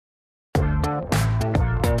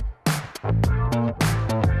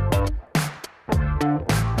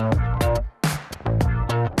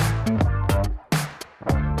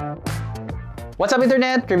What's up,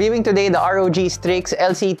 Internet? Reviewing today the ROG Strix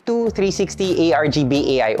LC II 360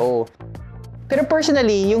 ARGB AIO. Pero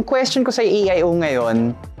personally, yung question ko sa AIO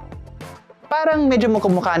ngayon, parang medyo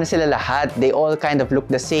mukha na sila lahat. They all kind of look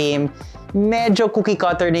the same. Medyo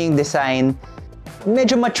cookie-cutter na yung design.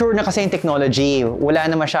 Medyo mature na kasi yung technology. Wala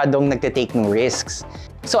na masyadong nagtitake ng risks.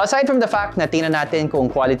 So aside from the fact na tingnan natin kung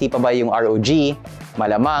quality pa ba yung ROG,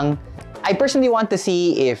 malamang, I personally want to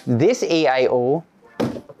see if this AIO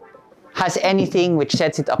has anything which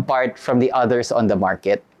sets it apart from the others on the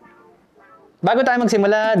market. Bago tayo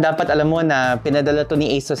magsimula, dapat alam mo na pinadala to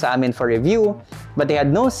ni ASUS sa amin for review, but they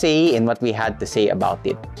had no say in what we had to say about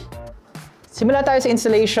it. Simula tayo sa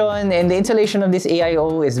installation, and the installation of this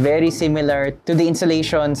AIO is very similar to the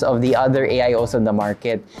installations of the other AIOs on the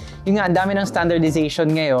market. Yung nga, ang dami ng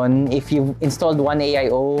standardization ngayon. If you've installed one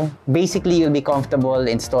AIO, basically you'll be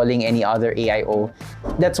comfortable installing any other AIO.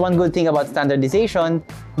 That's one good thing about standardization.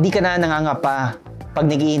 Di ka na nangangapa pag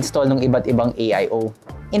nag-i-install ng iba't ibang AIO.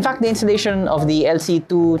 In fact, the installation of the LC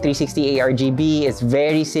II 360 ARGB is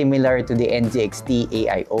very similar to the NZXT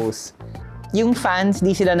AIOs. Yung fans,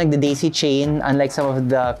 di sila nagda-daisy chain, unlike some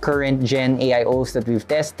of the current gen AIOs that we've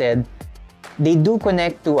tested. They do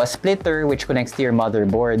connect to a splitter which connects to your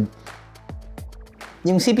motherboard.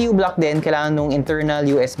 Yung CPU block din, kailangan nung internal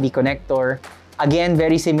USB connector. Again,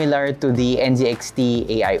 very similar to the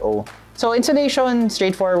NZXT AIO. So installation,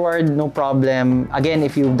 straightforward, no problem. Again,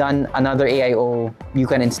 if you've done another AIO, you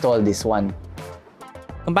can install this one.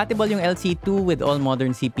 Compatible yung LC2 with all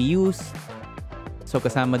modern CPUs. So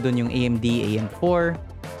kasama dun yung AMD AM4,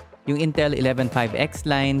 yung Intel 115X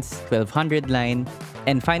lines, 1200 line,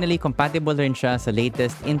 and finally compatible rin siya sa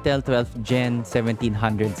latest Intel 12th Gen 1700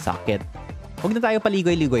 socket. Huwag na tayo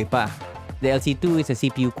paligoy-ligoy pa. The LC2 is a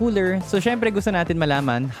CPU cooler, so syempre gusto natin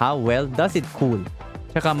malaman how well does it cool.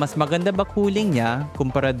 Tsaka mas maganda ba cooling niya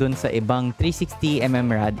kumpara dun sa ibang 360mm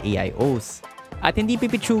rad AIOs. At hindi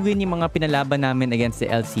pipitsugin yung mga pinalaban namin against the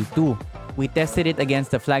LC2. We tested it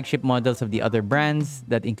against the flagship models of the other brands.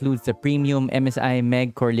 That includes the premium MSI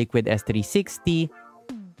Meg Core Liquid S360,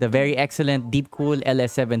 the very excellent Deepcool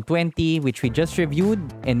LS720, which we just reviewed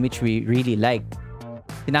and which we really liked.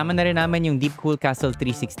 Sinama na rin namin yung Deepcool Castle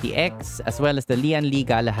 360X as well as the Lian Li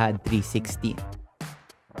Galahad 360.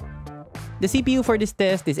 The CPU for this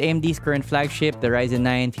test is AMD's current flagship, the Ryzen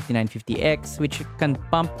 9 5950X, which can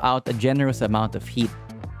pump out a generous amount of heat.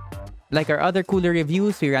 Like our other cooler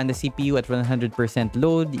reviews, we ran the CPU at 100%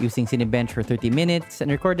 load using Cinebench for 30 minutes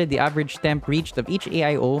and recorded the average temp reached of each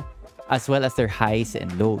AIO as well as their highs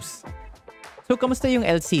and lows. So, kamusta yung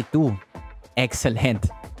LC2?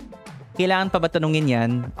 Excellent! Kailangan pa ba tanungin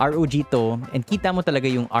yan? ROG to, and kita mo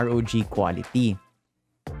talaga yung ROG quality.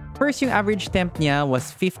 First, yung average temp niya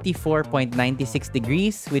was 54.96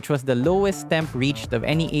 degrees, which was the lowest temp reached of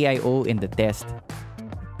any AIO in the test.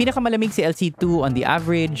 Pinakamalamig si LC2 on the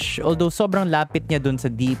average, although sobrang lapit niya dun sa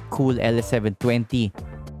Deepcool LS720,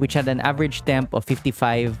 which had an average temp of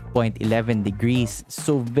 55.11 degrees.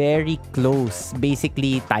 So very close.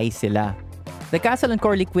 Basically, tie sila. The Castle and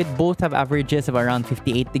Core Liquid both have averages of around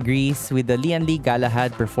 58 degrees, with the Lian Li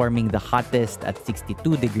Galahad performing the hottest at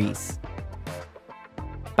 62 degrees.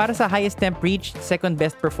 Para sa highest temp reached, second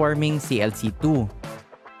best performing si LC2.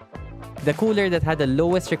 The cooler that had the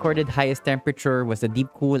lowest recorded highest temperature was the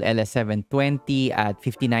Deepcool LS720 at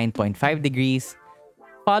 59.5 degrees,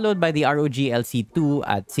 followed by the ROG LC2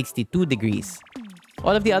 at 62 degrees.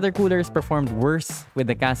 All of the other coolers performed worse, with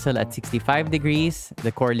the Castle at 65 degrees,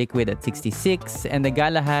 the Core Liquid at 66, and the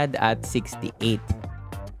Galahad at 68.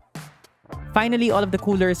 Finally, all of the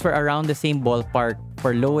coolers were around the same ballpark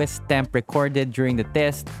for lowest temp recorded during the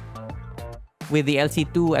test, with the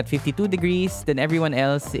LC2 at 52 degrees, then everyone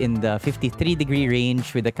else in the 53 degree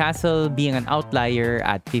range, with the Castle being an outlier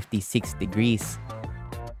at 56 degrees.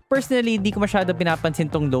 Personally, di ko masyado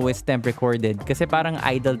pinapansin tong lowest temp recorded kasi parang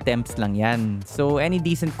idle temps lang yan. So any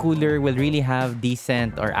decent cooler will really have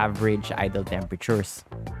decent or average idle temperatures.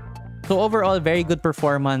 So overall, very good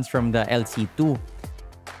performance from the LC2.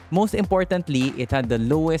 Most importantly, it had the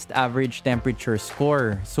lowest average temperature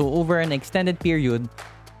score. So over an extended period,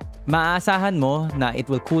 maaasahan mo na it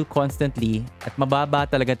will cool constantly at mababa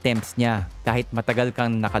talaga temps niya kahit matagal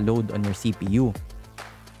kang nakaload on your CPU.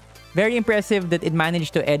 Very impressive that it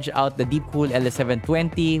managed to edge out the Deepcool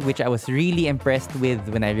LS720, which I was really impressed with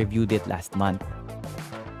when I reviewed it last month.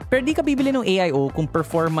 Pero di ka bibili ng AIO kung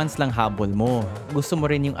performance lang habol mo. Gusto mo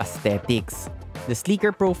rin yung aesthetics, the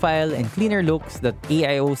sleeker profile and cleaner looks that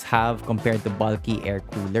AIOs have compared to bulky air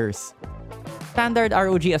coolers. Standard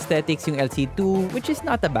ROG aesthetics yung LC2, which is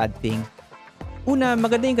not a bad thing. Una,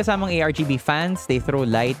 maganda yung kasamang ARGB fans. They throw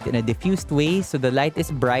light in a diffused way so the light is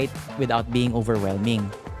bright without being overwhelming.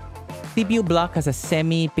 CPU block has a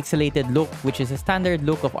semi-pixelated look which is a standard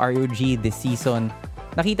look of ROG this season.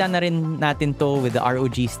 Nakita na rin natin to with the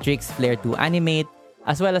ROG Strix Flare 2 Animate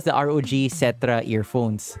as well as the ROG Cetra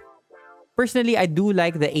earphones. Personally, I do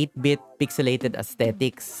like the 8-bit pixelated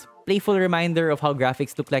aesthetics. Playful reminder of how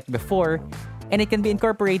graphics looked like before, and it can be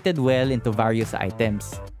incorporated well into various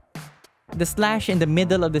items. The slash in the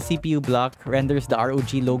middle of the CPU block renders the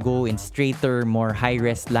ROG logo in straighter, more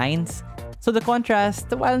high-res lines, so the contrast,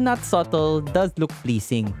 while not subtle, does look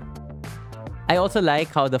pleasing. I also like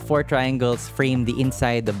how the 4 triangles frame the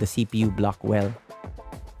inside of the CPU block well.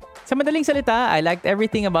 Sa madaling salita, I liked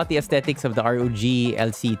everything about the aesthetics of the ROG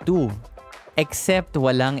LC2, except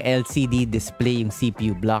walang LCD display yung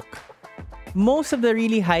CPU block. Most of the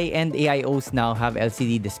really high-end AIOs now have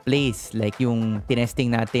LCD displays, like yung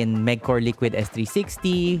tinesting natin Megcore Liquid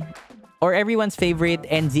S360 or everyone's favorite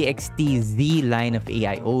NZXT-Z line of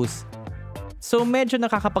AIOs. So medyo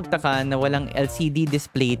nakakapagtaka na walang LCD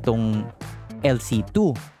display tong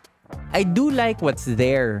LC2. I do like what's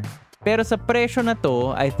there, pero sa presyo na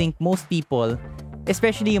to, I think most people,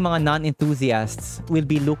 especially yung mga non-enthusiasts, will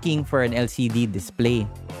be looking for an LCD display.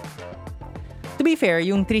 To be fair,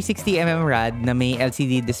 yung 360mm rad na may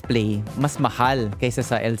LCD display, mas mahal kaysa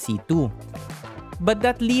sa LC2. But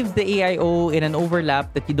that leaves the AIO in an overlap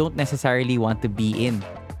that you don't necessarily want to be in.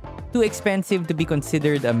 Too expensive to be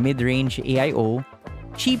considered a mid-range AIO,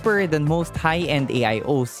 cheaper than most high-end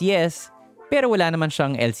AIOs, yes, pero wala naman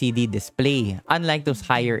siyang LCD display, unlike those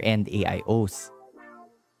higher-end AIOs.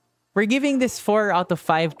 We're giving this 4 out of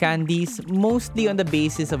 5 candies mostly on the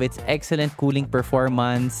basis of its excellent cooling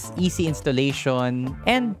performance, easy installation,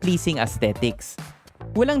 and pleasing aesthetics.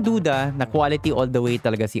 Walang duda na quality all the way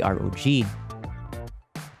talaga si ROG.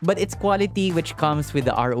 But it's quality which comes with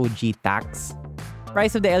the ROG tax.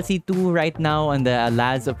 Price of the LC2 right now on the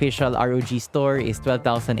Laz official ROG store is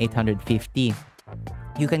 $12,850.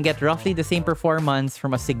 You can get roughly the same performance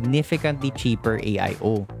from a significantly cheaper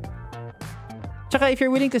AIO. Tsaka if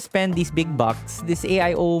you're willing to spend these big bucks, this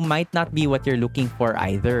AIO might not be what you're looking for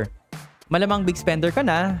either. Malamang big spender ka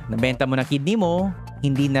na, nabenta mo na kidney mo,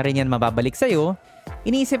 hindi na rin yan mababalik sa'yo,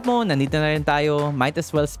 iniisip mo, nandito na rin tayo, might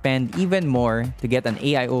as well spend even more to get an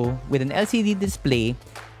AIO with an LCD display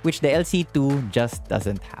which the LC2 just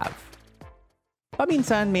doesn't have.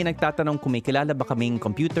 Paminsan may nagtatanong kung may kilala ba kaming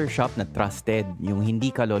computer shop na trusted, yung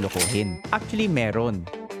hindi ka lolokohin. Actually, meron.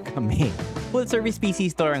 Kami. Full-service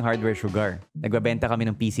PC store ang Hardware Sugar. Nagbabenta kami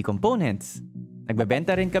ng PC components.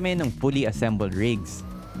 Nagbabenta rin kami ng fully assembled rigs.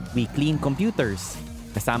 We clean computers.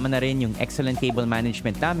 Kasama na rin yung excellent cable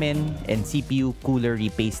management namin and CPU cooler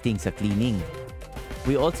repasting sa cleaning.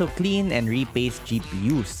 We also clean and repaste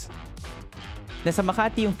GPUs. Nasa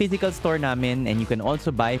Makati yung physical store namin and you can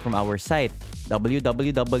also buy from our site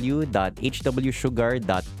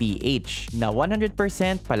www.hwsugar.ph na 100%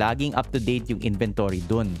 palaging up-to-date yung inventory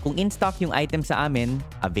dun. Kung in-stock yung item sa amin,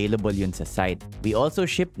 available yun sa site. We also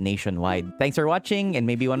ship nationwide. Thanks for watching and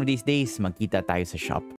maybe one of these days, magkita tayo sa shop.